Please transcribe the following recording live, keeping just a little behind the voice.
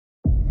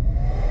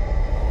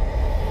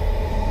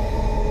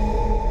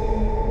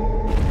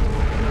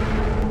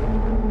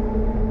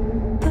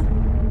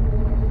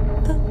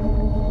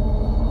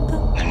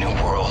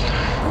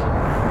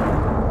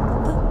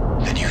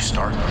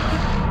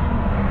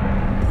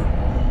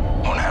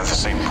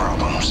same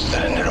problems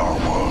that ended our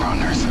world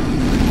on Earth.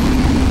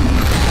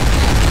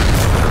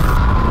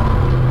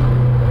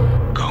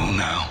 Go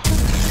now.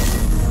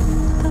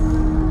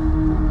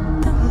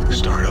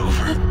 Start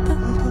over.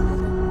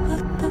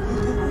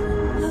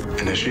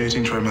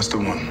 Initiating trimester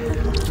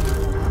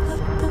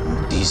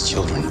 1. These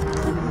children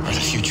are the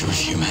future of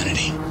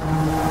humanity.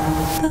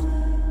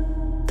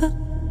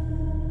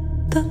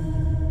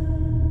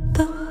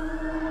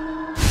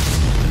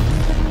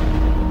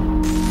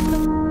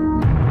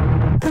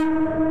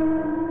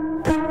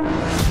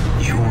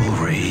 You will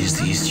raise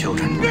these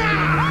children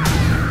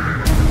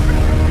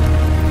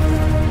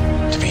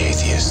to be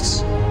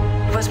atheists.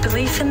 It was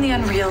belief in the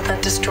unreal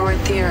that destroyed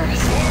the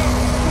Earth.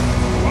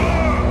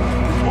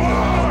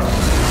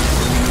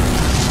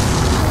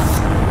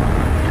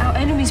 Our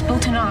enemies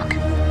built an ark,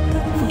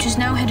 which is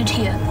now headed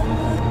here.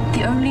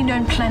 The only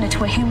known planet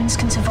where humans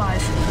can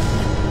survive.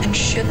 And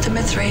should the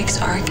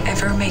Mithraik's ark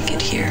ever make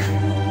it here,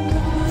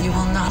 you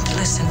will not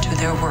listen to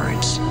their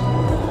words.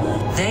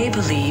 They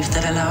believe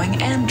that allowing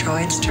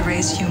androids to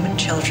raise human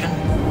children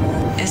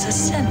is a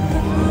sin.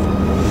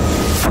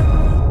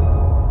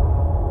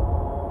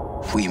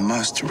 We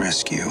must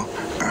rescue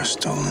our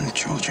stolen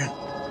children.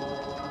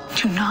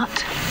 Do not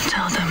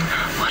tell them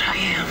what I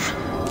am.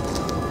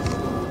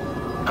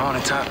 I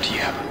want to talk to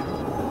you.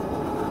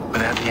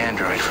 Without the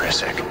android for a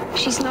sec.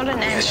 She's not an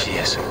android. Yes, she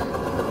is.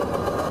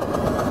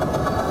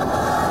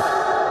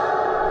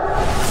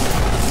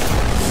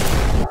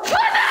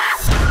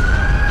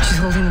 She's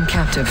holding them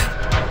captive.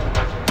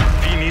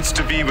 He needs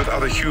to be with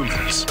other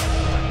humans.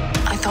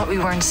 I thought we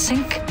were in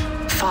sync,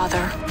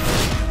 Father.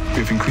 We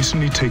have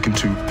increasingly taken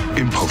to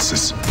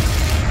impulses.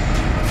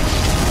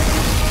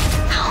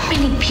 How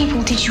many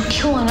people did you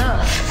kill on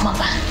Earth,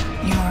 Mother?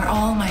 You are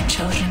all my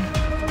children.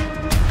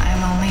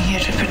 I'm only here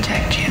to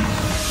protect you.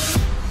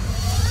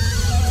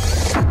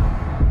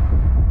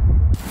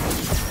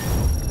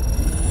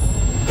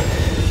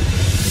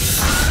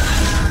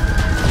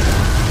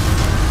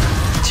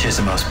 She's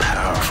the most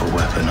powerful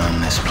weapon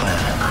on this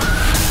planet.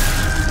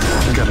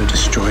 We gotta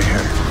destroy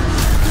her.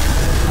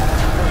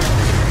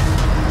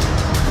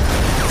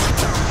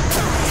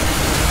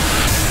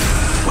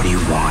 What do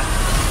you want?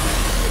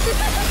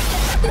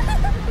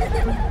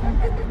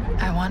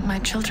 I want my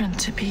children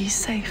to be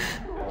safe.